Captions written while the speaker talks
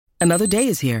Another day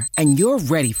is here, and you're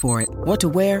ready for it. What to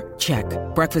wear? Check.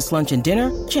 Breakfast, lunch, and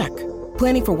dinner? Check.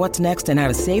 Planning for what's next and how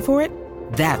to save for it?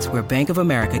 That's where Bank of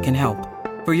America can help.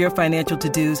 For your financial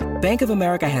to-dos, Bank of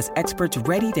America has experts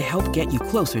ready to help get you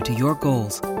closer to your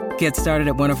goals. Get started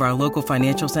at one of our local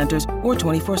financial centers or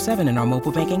 24/7 in our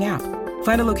mobile banking app.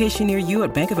 Find a location near you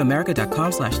at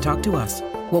bankofamerica.com/talktous.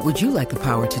 What would you like the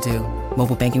power to do?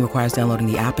 Mobile banking requires downloading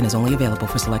the app and is only available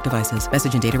for select devices.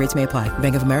 Message and data rates may apply.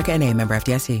 Bank of America N.A., member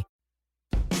FDIC.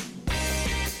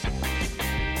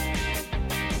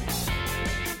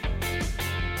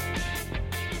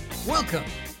 Welcome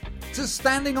to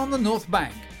Standing on the North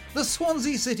Bank, the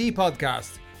Swansea City podcast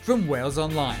from Wales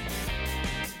Online.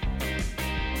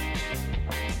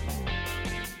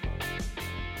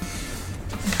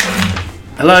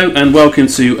 Hello and welcome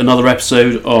to another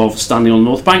episode of Standing on the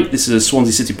North Bank. This is a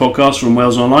Swansea City podcast from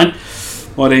Wales Online.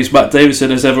 My name is Matt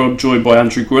Davison, as ever I'm joined by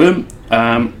Andrew Gwilym.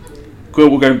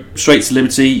 We'll go straight to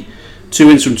Liberty, 2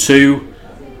 wins from 2,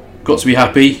 got to be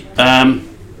happy.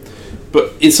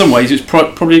 But in some ways it's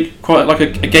probably quite like a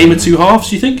game of two halves,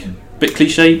 do you think? Bit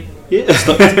cliche? Yeah. Off,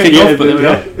 but there we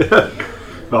are.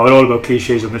 Well, we're all about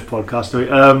cliches on this podcast,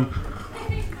 aren't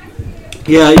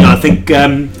we? I think,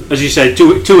 as you said,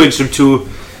 two wins from 2.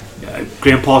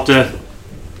 Graham Potter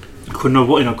couldn't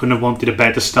have wanted a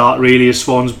better start, really, as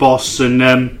Swans boss. And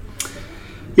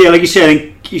like you said, I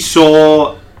think you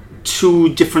saw two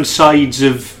different sides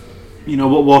of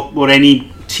what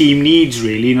any team needs,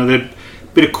 really. The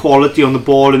bit of quality on the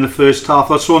ball in the first half.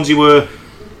 That Swansea were,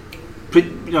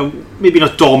 maybe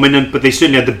not dominant, but they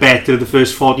certainly had the better of the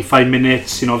first 45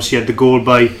 minutes. Obviously had the goal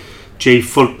by Jay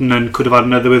Fulton and could have had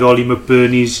another with Ollie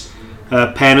McBurney's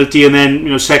penalty. And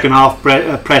then, second half,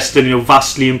 Preston,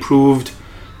 vastly improved,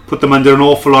 put them under an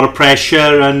awful lot of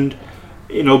pressure, and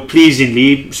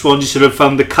pleasingly, Swansea sort of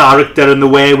found the character and the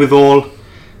wherewithal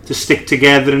to stick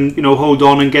together and hold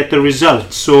on and get the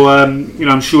result. So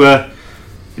I'm sure.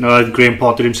 Graham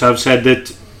Potter himself said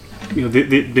that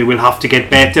they will have to get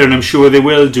better, and I'm sure they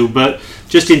will do. But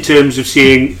just in terms of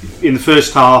seeing in the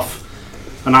first half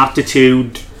an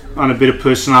attitude and a bit of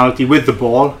personality with the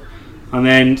ball, and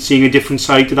then seeing a different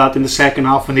side to that in the second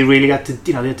half when they really had to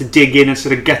they had to dig in and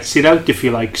sort of guts it out, if you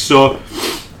like. So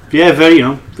very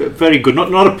good.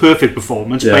 Not a perfect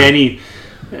performance by any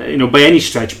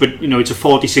stretch, but it's a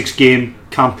 46 game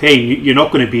campaign. You're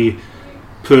not going to be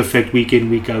perfect week in,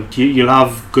 week out. You'll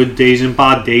have good days and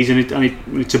bad days, and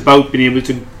it's about being able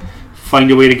to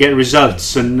find a way to get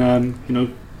results, and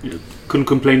couldn't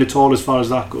complain at all as far as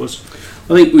that goes.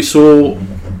 I think we saw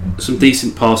some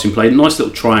decent passing play, nice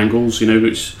little triangles,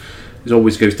 which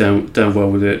always goes down well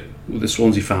with the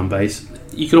Swansea fan base.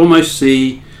 You could almost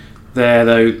see there,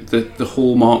 though, the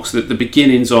hallmarks, the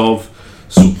beginnings of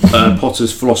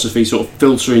Potter's philosophy sort of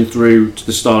filtering through to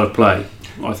the style of play,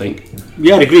 I think.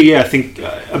 Yeah, I agree. Yeah, I think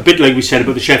a bit like we said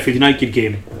about the Sheffield United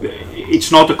game, it's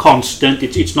not a constant.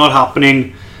 It's not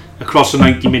happening across the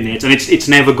 90 minutes, and it's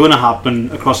never going to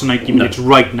happen across the 90 minutes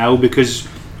right now, because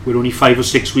we're only 5 or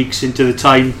 6 weeks into the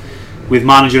time with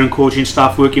manager and coaching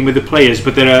staff working with the players.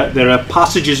 But there are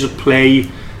passages of play,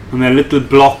 and there are little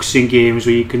blocks in games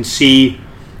where you can see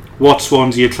what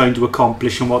Swansea are trying to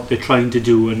accomplish and what they're trying to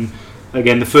do. And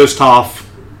again, the first half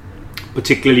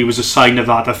particularly was a sign of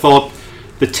that. I thought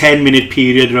the 10-minute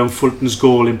period around Fulton's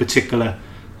goal in particular,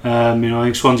 I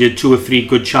think Swansea had 2 or 3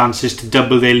 good chances to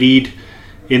double their lead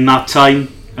in that time.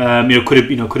 Could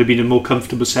have been a more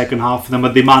comfortable second half for them,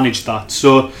 but they managed that.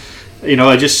 So,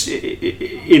 I just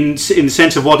in the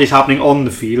sense of what is happening on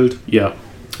the field,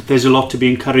 there's a lot to be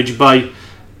encouraged by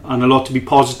and a lot to be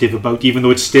positive about, even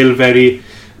though it's still very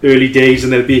early days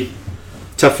and there'll be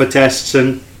tougher tests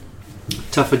and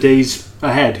tougher days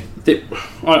ahead.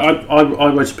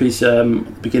 I wrote a piece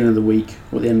beginning of the week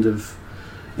or the end of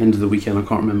the weekend. I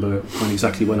can't remember when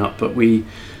exactly went up, but we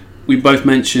both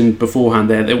mentioned beforehand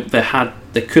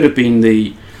there could have been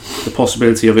the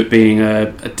possibility of it being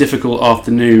a difficult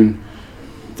afternoon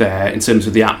there in terms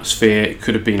of the atmosphere. It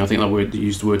could have been, I think I would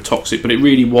use the word toxic, but it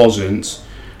really wasn't.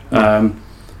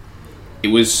 It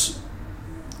was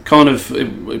kind of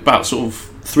about sort of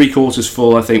 3/4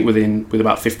 full, I think, with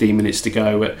about 15 minutes to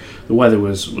go. The weather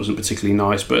wasn't particularly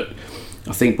nice, but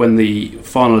I think when the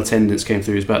final attendance came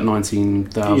through, it was about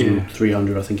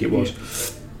 19,300, I think it was.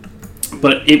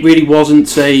 But it really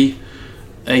wasn't a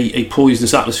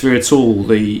poisonous atmosphere at all.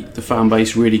 The fan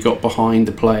base really got behind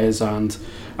the players and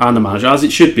the manager, as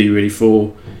it should be really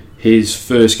for his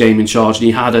first game in charge, and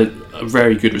he had a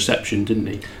very good reception, didn't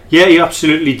he? Yeah, he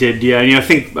absolutely did. Yeah, and I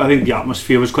think the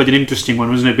atmosphere was quite an interesting one,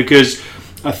 wasn't it? Because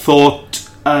I thought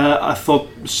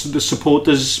the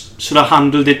supporters sort of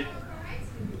handled it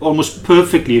almost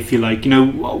perfectly, if you like.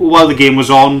 While the game was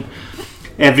on,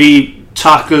 every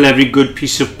tackle, every good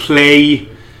piece of play,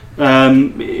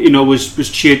 was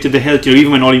cheered to the hilt.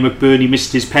 Even when Ollie McBurney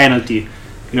missed his penalty,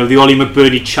 the Ollie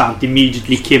McBurney chant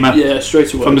immediately came up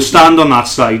straight away from the stand on that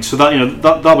side. So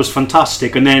that was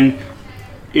fantastic. And then,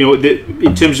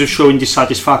 in terms of showing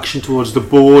dissatisfaction towards the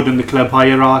board and the club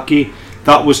hierarchy,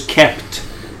 that was kept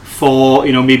for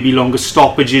maybe longer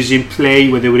stoppages in play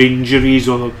where there were injuries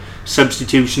or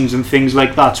substitutions and things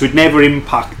like that. So it never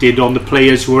impacted on the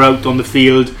players who were out on the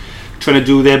field trying to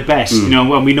do their best.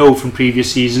 And we know from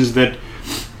previous seasons that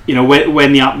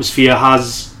when the atmosphere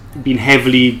has been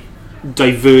heavily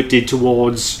diverted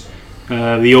towards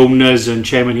the owners and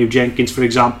Chairman Hugh Jenkins, for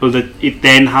example, that it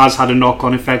then has had a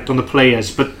knock-on effect on the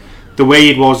players. But the way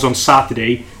it was on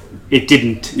Saturday, it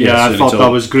didn't. I thought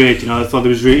that was great. I thought there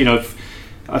was really,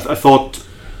 I thought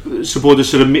supporters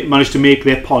sort of managed to make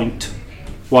their point,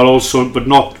 while also, but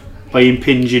not by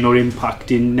impinging or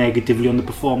impacting negatively on the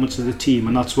performance of the team.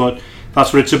 And that's what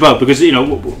it's about. Because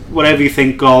whatever you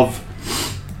think of,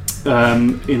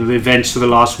 the events of the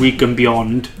last week and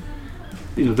beyond,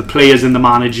 the players and the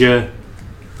manager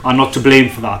are not to blame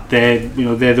for that. They're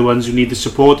the ones who need the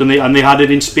support, and they had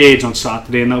it in spades on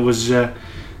Saturday, and that was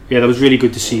really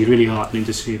good to see, really heartening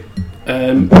to see.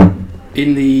 In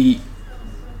the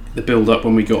build-up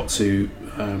when we got to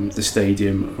the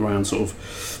stadium around sort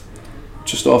of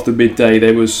just after midday,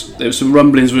 there was some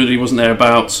rumblings, really, wasn't there,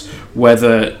 about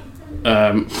whether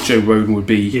Joe Rodon would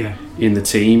be in the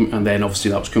team, and then obviously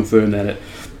that was confirmed then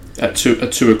at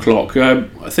 2 o'clock.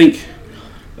 I think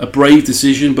a brave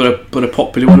decision, but a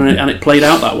popular one, and it played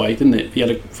out that way, didn't it? He had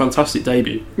a fantastic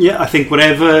debut. Yeah, I think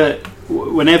whenever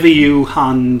you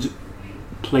hand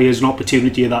players an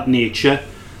opportunity of that nature,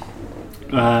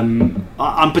 and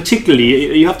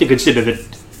particularly you have to consider that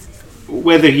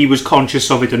whether he was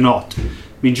conscious of it or not, I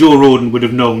mean, Joe Rodon would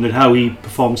have known that how he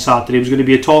performed Saturday was going to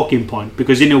be a talking point,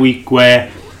 because in a week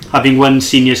where having one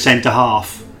senior centre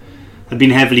half had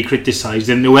been heavily criticised,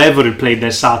 and whoever had played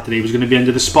there Saturday was going to be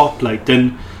under the spotlight,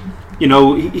 and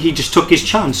he just took his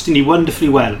chance, didn't he? Wonderfully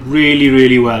well, really,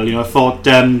 really well. I thought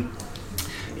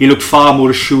he looked far more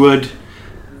assured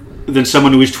than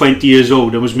someone who was 20 years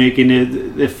old and was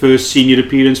making their first senior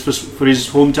appearance for his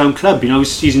hometown club. He's a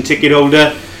season ticket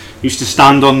holder. Used to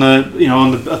stand on at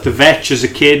the Vetch as a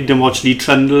kid and watch Lee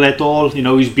Trundle et al.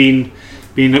 He's been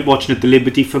watching at the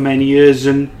Liberty for many years,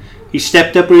 and he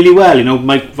stepped up really well.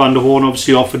 Mike van der Hoorn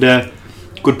obviously offered a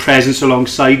good presence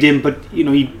alongside him, but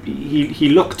he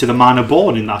looked to the manner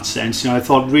born in that sense. I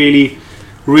thought really,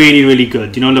 really, really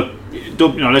good.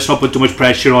 Let's not put too much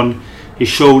pressure on his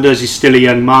shoulders. He's still a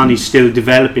young man. He's still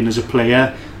developing as a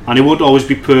player, and it won't always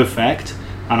be perfect.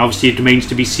 And obviously, it remains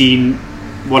to be seen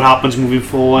what happens moving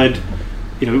forward.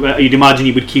 You'd imagine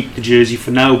he would keep the jersey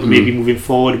for now, but maybe moving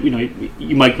forward,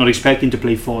 you might not expect him to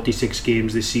play 46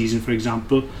 games this season, for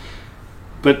example.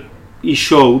 But he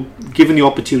showed, given the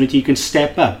opportunity, he can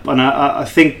step up. And I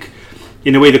think,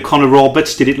 in a way, that Connor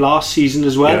Roberts did it last season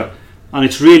as well. Yeah. And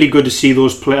it's really good to see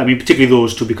those players, I mean, particularly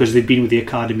those two, because they've been with the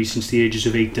academy since the ages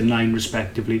of 8 and 9,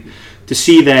 respectively. To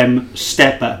see them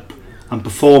step up and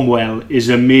perform well is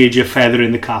a major feather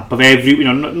in the cap of every,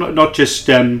 not just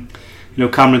Cameron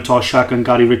Toshak and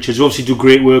Gary Richards, who obviously do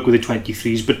great work with the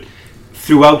 23s, but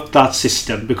throughout that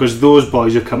system, because those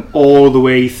boys have come all the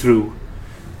way through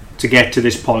to get to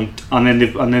this point, and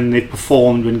then they've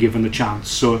performed when given the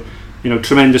chance. So,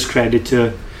 tremendous credit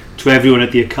to everyone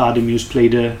at the academy who's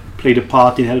played a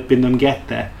part in helping them get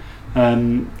there.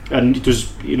 And it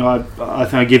was, I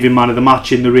think I gave him man of the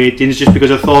match in the ratings, just because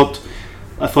I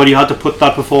thought he had to put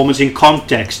that performance in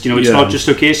context. It's not just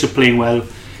a case of playing well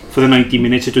for the 90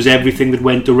 minutes. It was everything that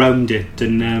went around it,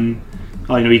 and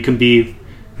he can be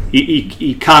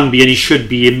and he should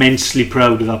be immensely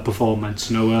proud of that performance.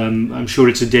 I'm sure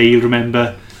it's a day he'll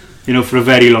remember, for a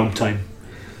very long time.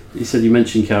 You said, you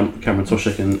mentioned Cameron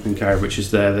Toshak and Gary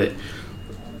Richards there, that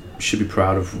should be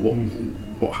proud of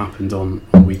what happened on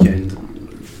weekend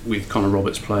with Connor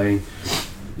Roberts playing,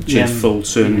 James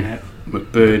Fulton,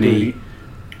 McBurney,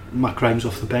 Matt Grimes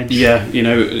off the bench. Yeah,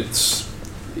 it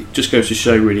just goes to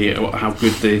show really how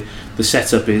good the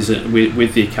setup is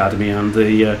with the academy and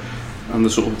the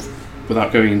sort of,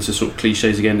 without going into sort of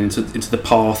cliches again, into the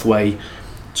pathway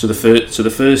to the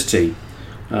first team.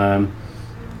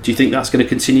 Do you think that's going to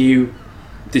continue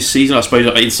this season? I suppose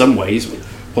in some ways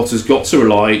Potter's got to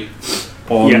rely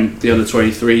on the under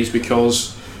 23s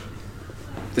because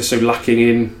they're so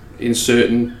lacking in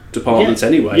certain departments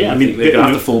anyway. I think they're going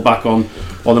to have to fall back on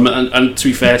them. And to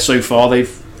be fair, so far they've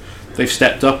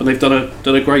stepped up and they've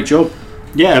done a great job.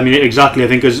 Yeah, I mean, exactly. I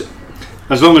think as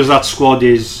long as that squad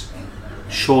is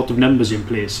short of numbers in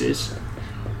places,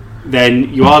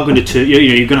 then you are going to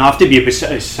you're going to have to be a bit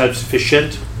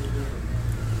self-sufficient.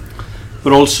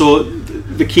 But also,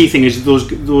 the key thing is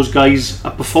those guys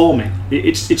are performing.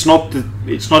 It's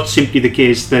not simply the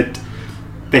case that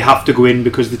they have to go in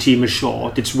because the team is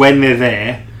short. It's when they're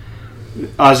there,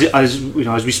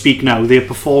 as we speak now, they're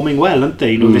performing well, aren't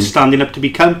they? They're standing up to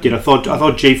be counted. I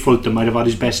thought Jay Fulton might have had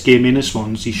his best game in a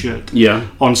Swansea shirt. Yeah.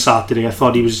 On Saturday, I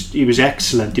thought he was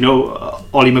excellent.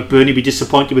 Ollie McBurnie would be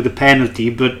disappointed with the penalty,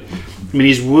 but I mean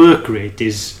his work rate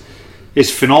is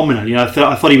phenomenal. I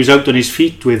thought he was out on his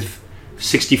feet with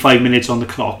 65 minutes on the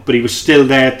clock, but he was still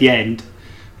there at the end.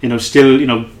 He had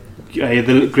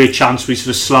the great chance where he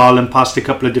sort of slalom past a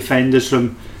couple of defenders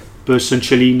from Burson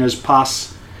Chelina's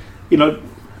pass.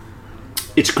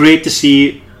 It's great to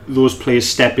see those players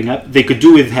stepping up. They could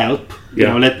do with help.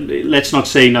 Let's not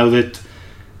say now that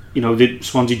that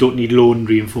Swansea don't need loan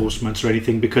reinforcements or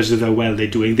anything because of how well they're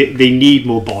doing. They need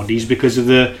more bodies because of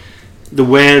the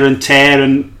wear and tear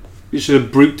and sort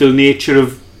of brutal nature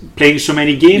of playing so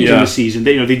many games in the season.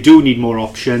 They do need more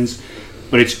options,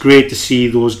 but it's great to see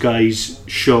those guys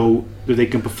show that they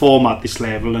can perform at this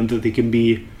level and that they can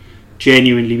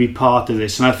genuinely be part of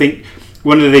this. And I think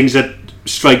one of the things that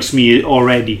strikes me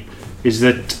already is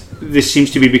that this seems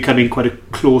to be becoming quite a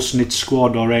close-knit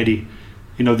squad already.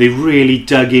 They really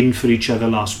dug in for each other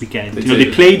last weekend.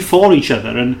 They played for each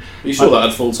other, and you saw that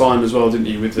at full time as well, didn't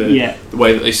you? With the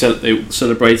way that they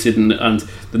celebrated and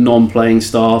the non-playing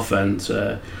staff and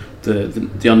the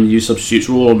unused substitutes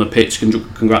were all on the pitch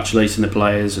congratulating the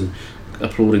players and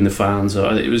applauding the fans.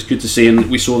 It was good to see,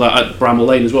 and we saw that at Bramall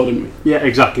Lane as well, didn't we? Yeah,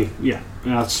 exactly. Yeah,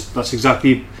 that's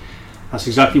exactly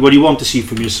what you want to see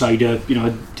from your side. A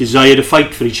desire to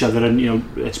fight for each other,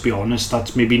 and let's be honest,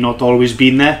 that's maybe not always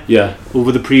been there. Yeah.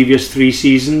 Over the previous 3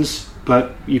 seasons,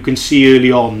 but you can see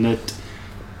early on that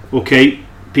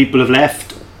people have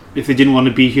left. If they didn't want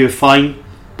to be here, fine.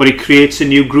 But it creates a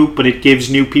new group, and it gives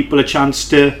new people a chance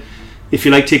to, if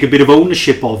you like, take a bit of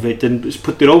ownership of it and just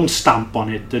put their own stamp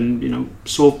on it. And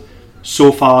so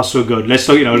far so good. Let's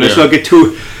not get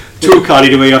too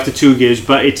carried away after 2 games,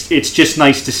 but it's just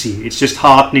nice to see. It's just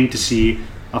heartening to see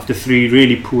after 3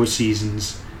 really poor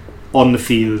seasons on the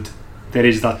field there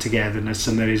is that togetherness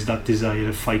and there is that desire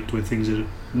to fight when things are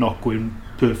not going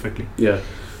perfectly. Yeah,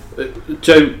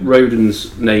 Joe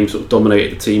Rodon's name sort of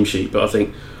dominated the team sheet, but I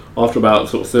think after about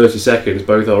sort of 30 seconds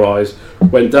both our eyes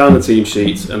went down the team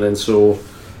sheet and then saw,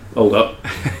 hold up,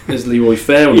 there's Leroy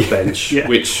Fair on the bench,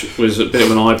 which was a bit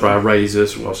of an eyebrow raiser,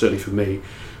 well certainly for me,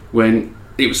 when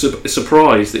it was a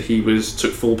surprise that he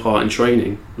took full part in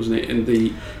training, wasn't it, in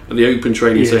the open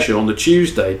training session on the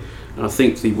Tuesday. And I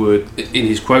think in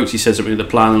his quotes he says that the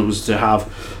plan was to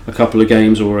have a couple of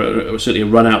games or certainly a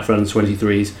run out for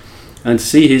under-23s, and to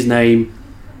see his name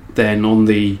then in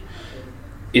the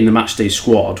matchday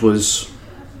squad was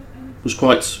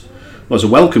quite a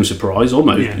welcome surprise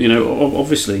almost.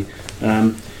 Obviously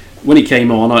when he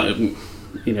came on,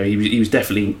 he was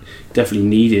definitely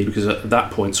needed, because at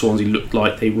that point Swansea looked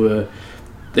like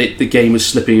the game was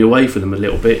slipping away from them a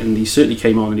little bit, and he certainly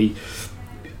came on and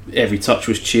every touch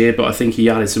was cheer, but I think he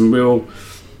added some real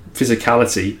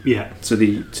physicality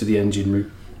to the engine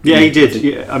room. Yeah, he did.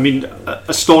 Yeah, I mean,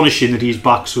 astonishing that he's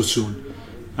back so soon.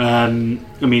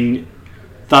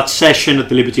 That session at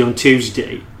the Liberty on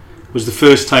Tuesday was the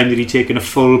first time that he'd taken a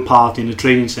full part in a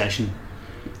training session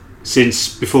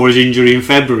since before his injury in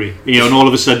February. And all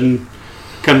of a sudden,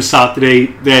 come Saturday,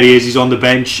 there he is, he's on the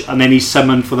bench, and then he's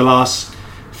summoned for the last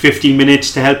 15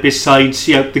 minutes to help his side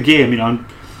see out the game.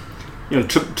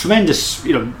 Tremendous,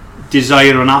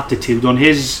 desire and attitude on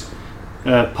his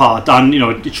part, and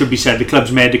it should be said the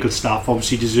club's medical staff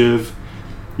obviously deserve,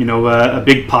 a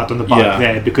big pat on the back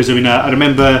there, because I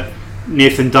remember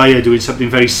Nathan Dyer doing something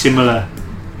very similar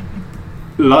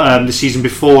the season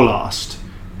before last,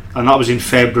 and that was in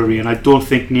February, and I don't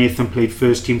think Nathan played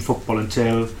first team football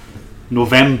until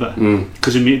November,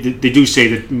 because they do say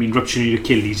that rupturing your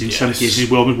Achilles in some cases is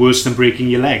worse than breaking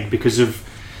your leg because of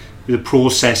the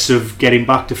process of getting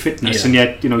back to fitness. And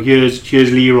yet here's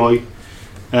Leroy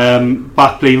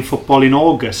back playing football in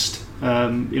August,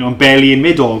 and barely in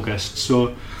mid-August.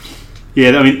 So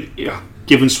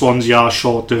given Swansea are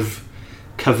short of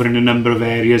covering a number of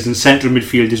areas, and central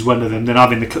midfield is one of them, then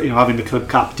having the club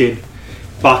captain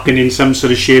back and in some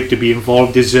sort of shape to be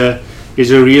involved is a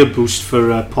real boost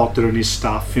for Potter and his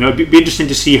staff. It'd be interesting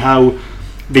to see how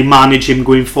they manage him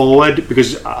going forward,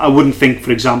 because I wouldn't think,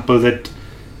 for example, that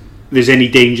there's any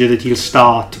danger that he'll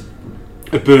start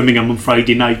at Birmingham on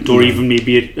Friday night, or even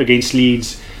maybe against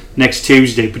Leeds next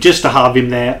Tuesday. But just to have him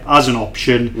there as an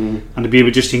option and to be able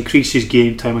to just increase his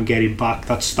game time and get him back,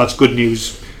 that's good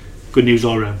news. Good news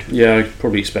all round. Yeah, I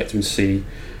probably expect him to see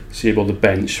him on the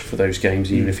bench for those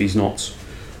games, even if he's not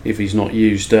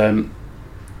used.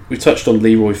 We touched on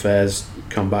Leroy Fair's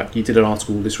comeback. You did an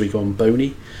article this week on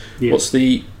Boney. Yeah. What's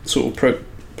the sort of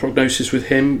prognosis with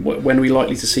him? When are we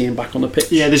likely to see him back on the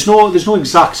pitch? Yeah, there's no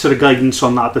exact sort of guidance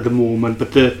on that at the moment,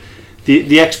 but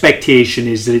the expectation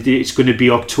is that it's going to be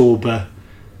October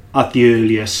at the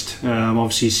earliest.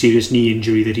 Obviously, a serious knee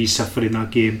injury that he suffered in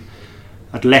that game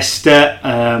at Leicester,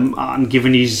 and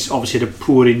given he's obviously had a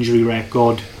poor injury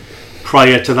record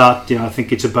prior to that, I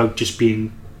think it's about just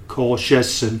being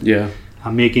cautious and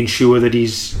making sure that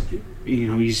he's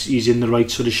in the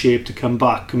right sort of shape to come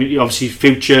back. I mean, obviously,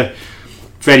 future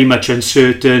very much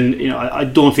uncertain. I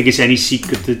don't think it's any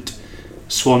secret that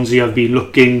Swansea have been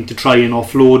looking to try and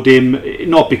offload him,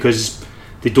 not because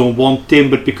they don't want him,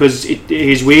 but because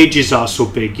his wages are so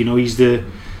big. He's the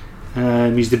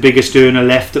biggest earner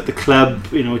left at the club.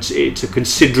 It's a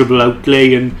considerable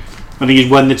outlay, and I think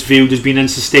he's one that's viewed as being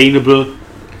unsustainable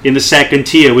in the second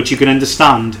tier, which you can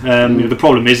understand. The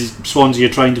problem is Swansea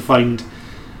are trying to find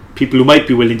people who might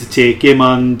be willing to take him,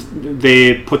 and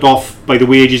they're put off by the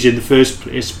wages in the first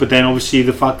place, but then obviously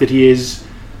the fact that he is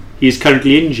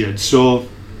currently injured. So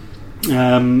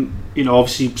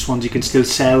obviously Swansea can still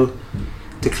sell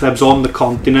to clubs on the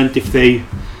continent if they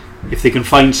can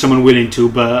find someone willing to.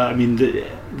 But I mean,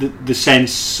 the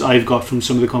sense I've got from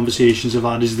some of the conversations I've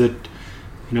had is that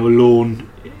a loan,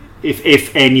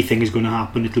 if anything is going to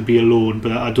happen, it'll be a loan,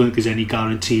 but I don't think there's any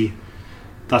guarantee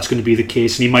that's going to be the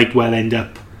case, and he might well end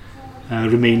up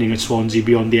remaining at Swansea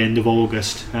beyond the end of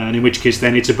August, and in which case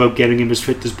then it's about getting him as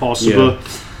fit as possible,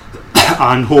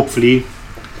 and hopefully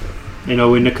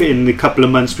in the couple of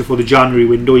months before the January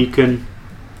window he can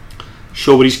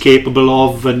show what he's capable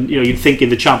of. And you'd think in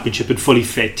the Championship at fully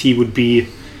fit he would be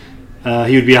a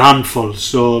handful,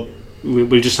 so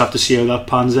we'll just have to see how that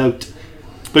pans out.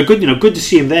 But good to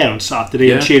see him there on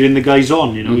Saturday and cheering the guys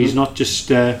on. He's not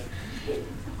just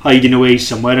hiding away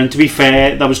somewhere. And to be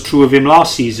fair, that was true of him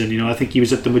last season. I think he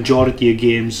was at the majority of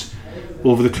games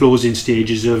over the closing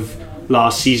stages of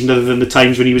last season, other than the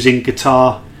times when he was in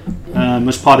Qatar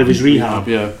as part of his rehab.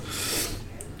 Yeah.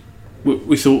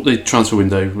 We thought the transfer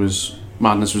window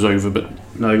madness was over, but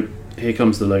no, here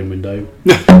comes the loan window.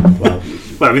 well,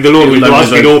 I mean, the loan window has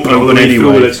been open all the way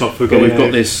through, let's not forget. But we've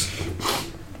got this.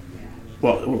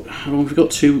 How long have we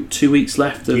got? 2 weeks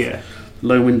left of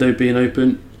loan window being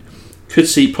open. Could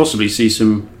possibly see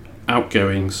some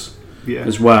outgoings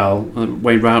as well.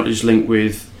 Wayne Routledge linked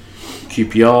with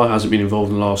QPR, hasn't been involved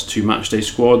in the last 2 matchday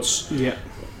squads.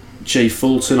 Jay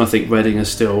Fulton, I think Reading are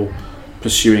still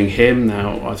pursuing him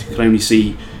now. I can only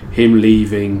see him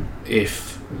leaving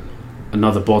if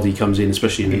another body comes in,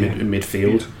 especially in the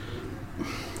midfield.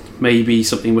 Maybe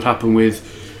something would happen with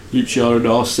Luciano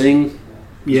Narsingh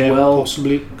as well,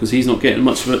 possibly, because he's not getting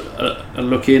much of a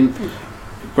look in.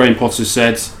 Graham Potter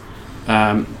said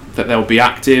that they'll be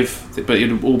active, but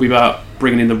it'll all be about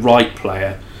bringing in the right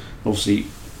player. Obviously,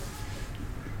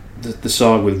 the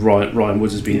saga with Ryan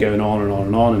Woods has been going on and on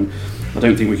and on, and I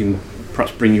don't think we can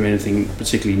perhaps bring you anything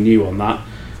particularly new on that.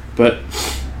 But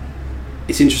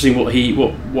it's interesting what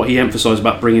he emphasised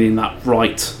about bringing in that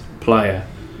right player.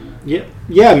 I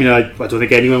mean, I don't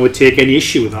think anyone would take any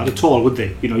issue with that at all, would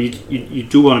they? You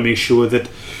do want to make sure that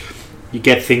you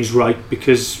get things right,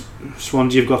 because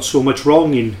Swansea have got so much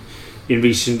wrong in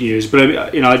recent years.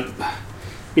 But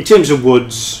in terms of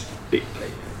Woods,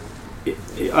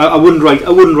 I wouldn't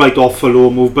write off a low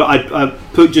move, but I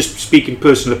just speaking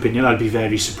personal opinion, I'd be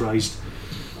very surprised.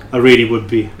 I really would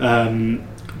be,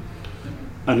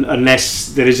 unless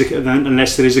there is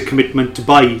a commitment to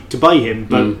buy him.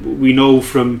 But we know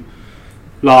from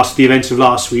the events of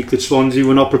last week that Swansea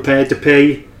were not prepared to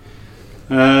pay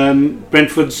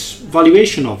Brentford's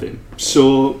valuation of him.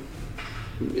 So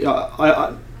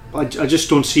I just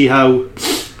don't see how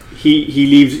he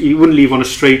leaves. He wouldn't leave on a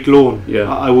straight loan.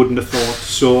 I wouldn't have thought.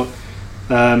 So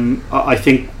I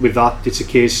think with that, it's a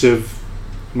case of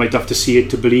you might have to see it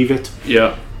to believe it.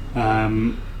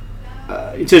 In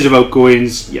terms of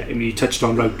outgoings, I mean, you touched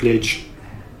on Routledge.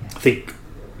 I think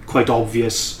quite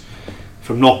obvious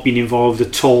from not being involved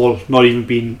at all, not even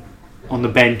being on the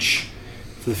bench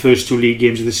for the first 2 league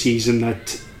games of the season,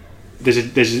 that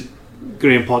there's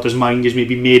Graham Potter's mind is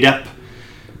maybe made up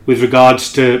with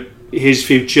regards to his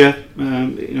future.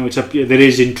 It's up. There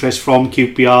is interest from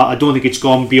QPR. I don't think it's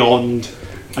gone beyond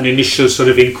an initial sort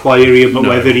of inquiry about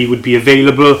whether he would be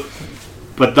available,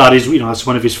 but that is, that's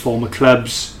one of his former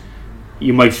clubs.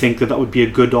 You might think that would be a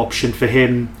good option for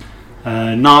him.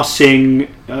 Narsingh,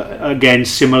 again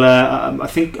similar. I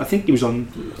think he was on.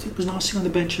 I think was Narsingh on the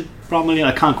bench at Bromley.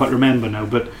 I can't quite remember now,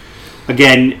 but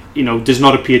again, does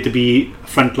not appear to be a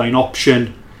frontline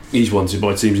option. He's wanted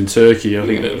by teams in Turkey. I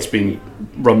think that's been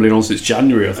rumbling on since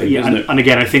January. I think, isn't it? And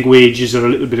again, I think wages are a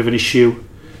little bit of an issue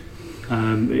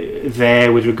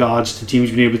there with regards to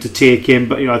teams being able to take him.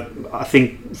 But I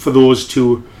think for those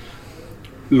two,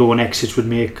 loan exits would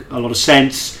make a lot of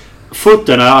sense.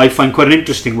 Fulton, I find quite an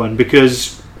interesting one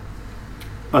because,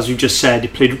 as you just said, he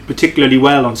played particularly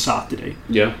well on Saturday.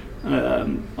 Yeah.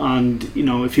 And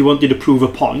if he wanted to prove a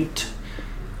point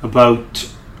about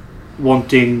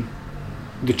wanting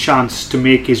the chance to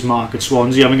make his mark at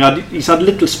Swansea, he's had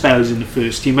little spells in the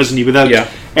first team, hasn't he, without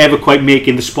ever quite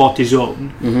making the spot his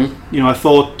own. Mm-hmm. I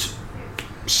thought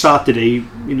Saturday,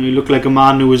 he looked like a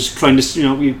man who was trying to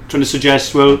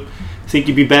suggest, well, I think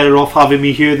you'd be better off having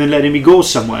me here than letting me go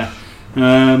somewhere.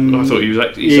 I thought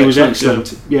he was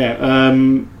excellent. Yeah.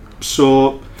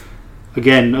 So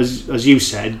again, as you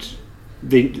said,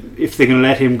 if they're going to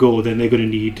let him go, then they're going to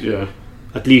need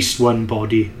at least one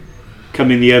body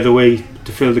coming the other way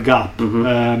to fill the gap.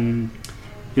 Mm-hmm.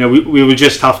 We will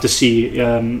just have to see.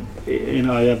 I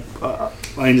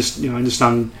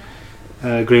understand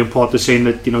Graham Potter saying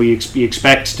that he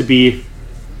expects to be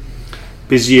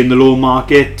busy in the loan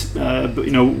market, but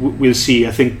we'll see.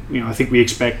 I think we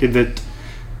expected that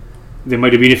there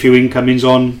might have been a few incomings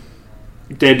on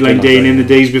deadline day and in the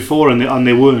days before, and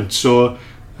they weren't. So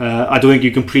I don't think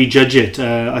you can prejudge it.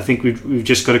 I think we've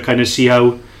just got to kind of see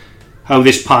how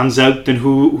this pans out and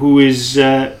who's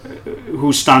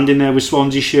standing there with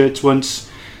Swansea shirts once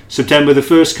September the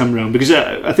 1st come round. Because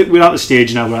I think we're at the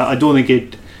stage now where I don't think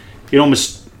it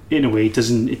almost, in a way, it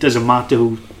doesn't matter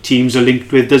who teams are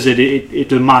linked with, does it?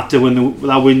 It'll matter when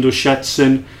that window shuts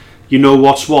and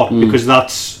what's what, because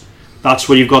that's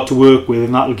what you've got to work with,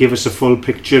 and that'll give us a full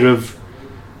picture of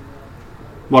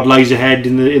what lies ahead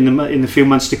in the few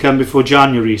months to come before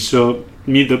January. So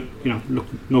look,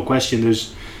 no question,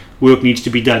 there's work needs to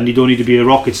be done. You don't need to be a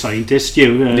rocket scientist.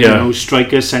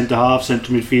 Striker, centre half,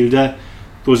 centre midfielder,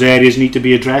 those areas need to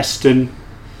be addressed, and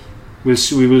we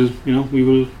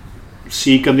will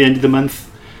see come the end of the month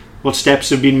what steps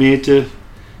have been made to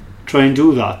try and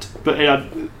do that. But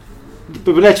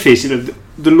let's face it,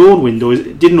 the loan window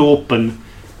didn't open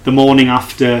the morning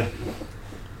after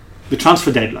the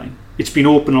transfer deadline. It's been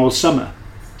open all summer.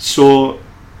 So,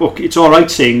 look, it's all right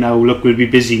saying now, look, we'll be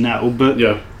busy now, but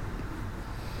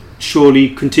surely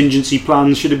contingency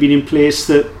plans should have been in place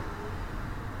that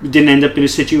we didn't end up in a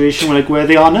situation where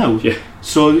they are now. Yeah.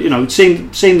 So,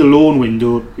 saying the loan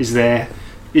window is there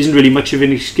isn't really much of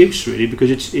an excuse, really,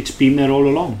 because it's been there all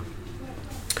along.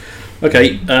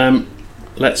 Okay,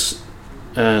 let's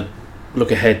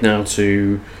look ahead now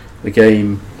to the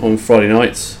game on Friday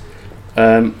night.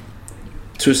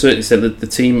 To a certain extent, the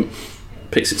team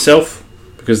picks itself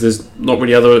because there's not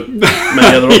really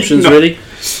many other options. Really.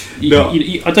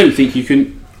 I don't think you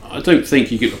can.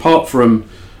 Apart from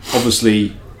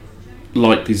obviously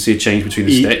likely to see a change between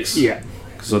the sticks. Yeah.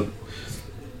 Because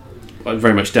I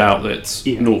very much doubt that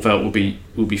Nordfeldt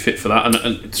will be fit for that.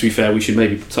 And to be fair, we should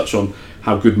maybe touch on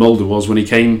how good Mulder was when he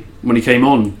came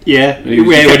on. Yeah, when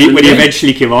he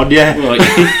eventually came on. Yeah, well,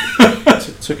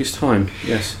 took his time.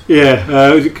 Yes.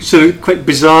 Yeah, so quite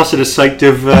bizarre sort of sight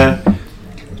of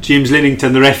James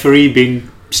Linnington, the referee,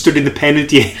 being stood in the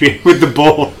penalty area with the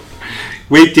ball,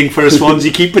 waiting for a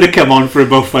Swansea keeper to come on for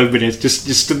about 5 minutes. Just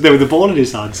stood there with the ball in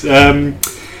his hands. Yeah,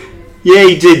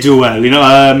 he did do well.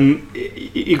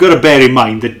 You've got to bear in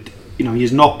mind that he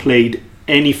has not played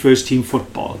any first team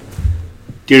football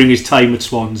during his time at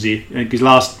Swansea. I think his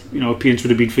last appearance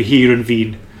would have been for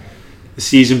Heerenveen the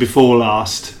season before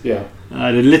last. Yeah,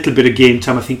 had a little bit of game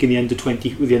time, I think, in the under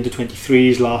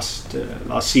 23s last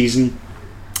season.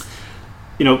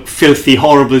 Filthy,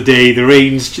 horrible day. The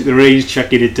rain's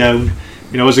chucking it down.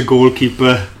 As a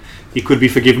goalkeeper, he could be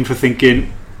forgiven for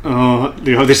thinking,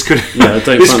 this could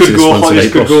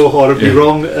go horribly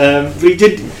wrong. But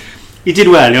he did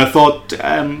well. I thought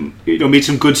made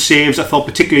some good saves. I thought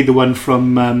particularly the one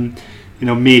from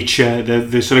Macher,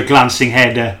 the sort of glancing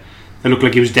header that looked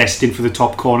like he was destined for the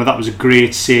top corner. That was a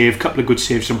great save. A couple of good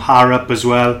saves from Harrop as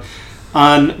well.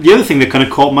 And the other thing that kind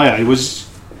of caught my eye was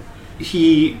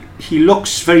he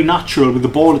looks very natural with the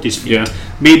ball at his feet. Yeah.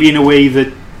 Maybe in a way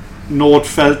that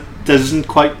Nordfeldt doesn't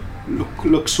quite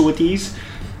look so at ease.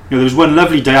 There was one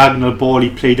lovely diagonal ball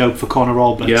he played out for Conor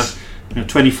Roberts.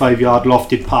 25-yard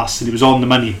lofted pass, and it was on the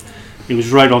money. It was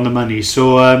right on the money.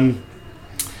 So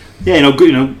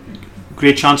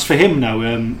great chance for him now.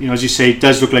 As you say, it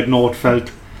does look like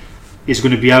Nordfeldt is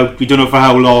going to be out. We don't know for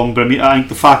how long, but I think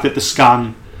the fact that the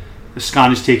scan the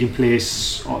scan is taking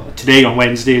place today on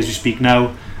Wednesday as we speak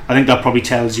now. I think that probably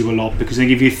tells you a lot, because I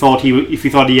think if you thought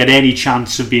he had any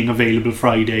chance of being available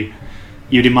Friday,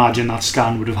 you'd imagine that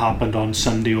scan would have happened on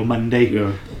Sunday or Monday.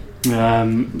 Yeah.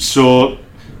 So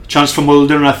chance for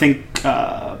Mulder, and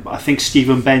I think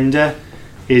Stephen Bender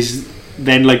is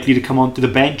then likely to come onto the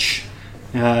bench.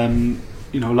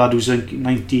 Lad who's like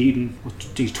 19,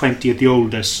 he's 20 at the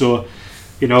oldest, so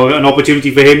an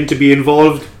opportunity for him to be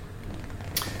involved.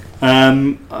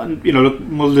 And look,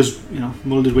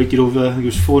 Mulder waited over, I think it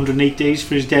was 408 days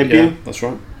for his debut. Yeah, that's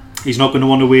right. He's not going to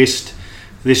want to waste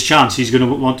this chance. He's going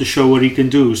to want to show what he can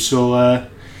do. So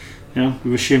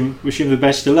we wish him the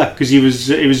best of luck, because it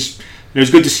was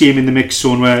good to see him in the mix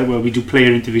zone where we do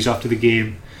player interviews after the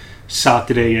game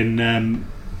Saturday, and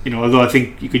although I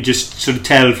think you could just sort of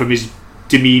tell from his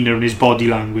demeanour and his body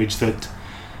language that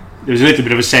there was a little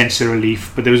bit of a sense of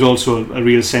relief, but there was also a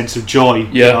real sense of joy.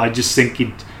 Yeah. I just think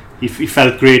he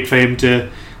felt great for him to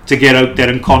get out there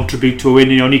and contribute to a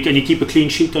win, and you keep a clean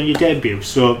sheet on your debut,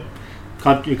 so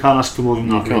you can't ask for more than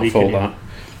that. You can't fault that.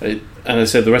 And I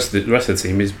said the rest of the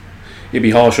team it'd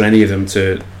be harsh on any of them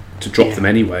to drop them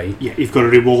anyway. Yeah, you've got to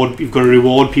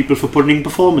reward people for putting in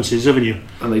performances, haven't you?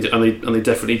 And they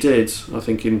definitely did. I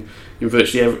think in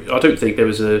virtually I don't think there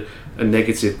was a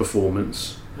negative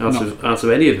performance out of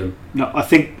any of them. No, I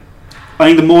think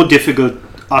the more difficult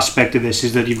aspect of this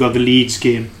is that you've got the Leeds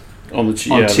game on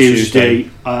Tuesday.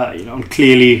 And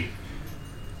clearly,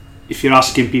 if you're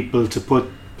asking people to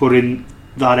put in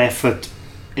that effort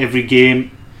every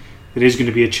game, there is going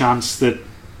to be a chance that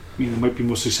might be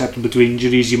more susceptible to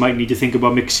injuries. You might need to think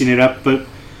about mixing it up, but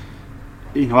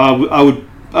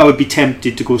I would be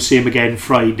tempted to go same again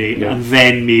Friday, and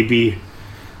then maybe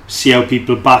see how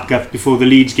people back up before the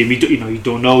Leeds game. You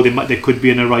don't know, there could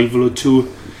be an arrival or two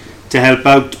to help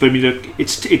out, but I mean, look,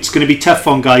 it's going to be tough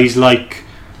on guys like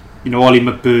Ollie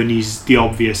McBurney's the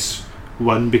obvious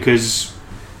one, because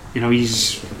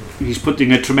he's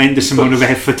putting a tremendous amount of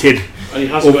effort in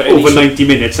over 90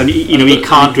 minutes, and he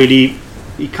can't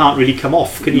really come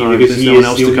off, can he? No, because he no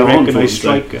is the only recognised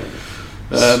striker.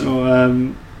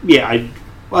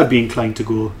 I'd be inclined to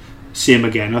go same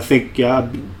again. I think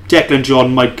Declan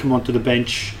John might come onto the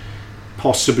bench,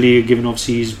 possibly, given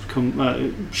obviously he's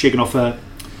shaken off a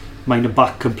minor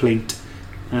back complaint,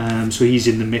 so he's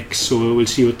in the mix. So we'll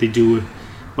see what they do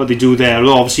there.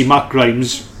 Although obviously Matt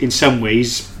Grimes, in some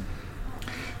ways,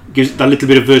 gives that little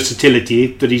bit of versatility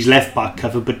that he's left back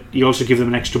cover, but he also gives them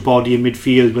an extra body in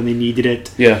midfield when they needed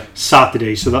it.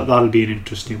 Saturday, so that'll be an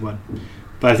interesting one.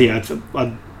 But I think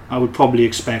I would probably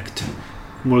expect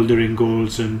Mulder in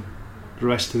goals and the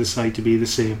rest of the side to be the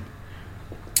same.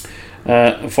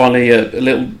 Finally, a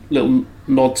little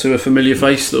nod to a familiar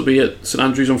face that'll be at St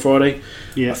Andrews on Friday.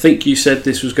 Yeah. I think you said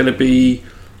this was going to be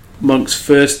Monk's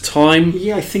first time.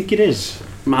 Yeah, I think it is.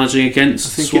 Managing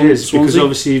against it is, Swansea, because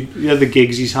obviously the other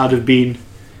gigs he's had have been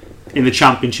in the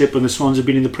Championship and the Swans have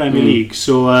been in the Premier League,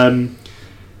 so I'm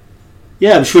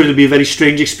sure it'll be a very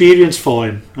strange experience for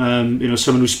him.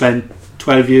 Someone who spent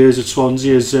 12 years at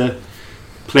Swansea as a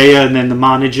player and then the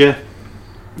manager.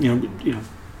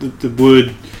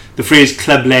 The phrase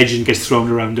club legend gets thrown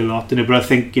around a lot, but I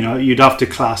think you'd have to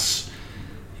class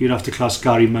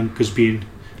Gary Monk as being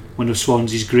one of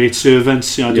Swansea's great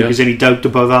servants. I don't think there's any doubt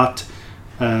about that.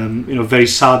 Very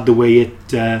sad the way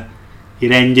it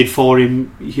ended for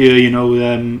him here.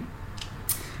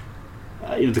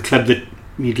 The club that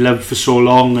he'd loved for so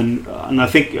long, and I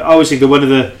always think that one of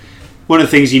the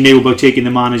things he knew about taking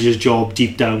the manager's job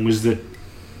deep down was that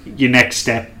your next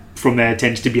step from there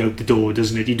tends to be out the door,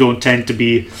 doesn't it? You don't tend to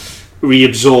be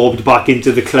reabsorbed back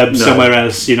into the club somewhere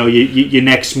else. Your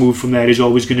next move from there is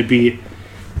always going to be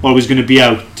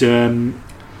out.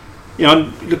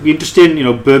 It'll be interesting.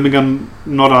 Birmingham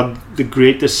not had the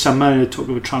greatest summer. Talk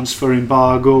of a transfer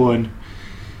embargo and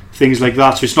things like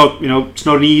that. So it's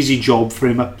not an easy job for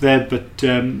him up there. But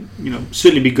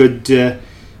certainly be good to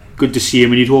see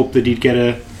him, and you'd hope that he'd get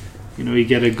a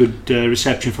good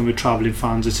reception from the travelling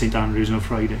fans at St Andrews on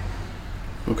Friday.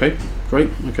 Okay, great.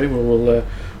 Okay, well we'll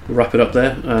wrap it up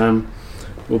there.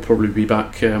 We'll probably be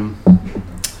back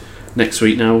next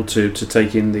week now to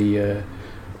take in the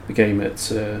game at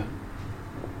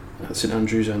St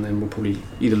Andrews, and then we'll probably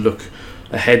either look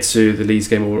ahead to the Leeds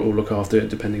game or look after it,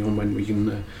 depending on when we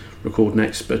can record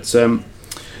next. But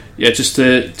just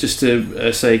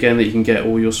to say again that you can get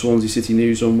all your Swansea City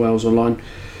news on Wales Online,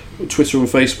 Twitter and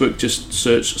Facebook. Just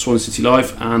search Swansea City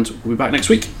Live, and we'll be back next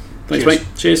week. Thanks, mate.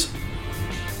 Cheers.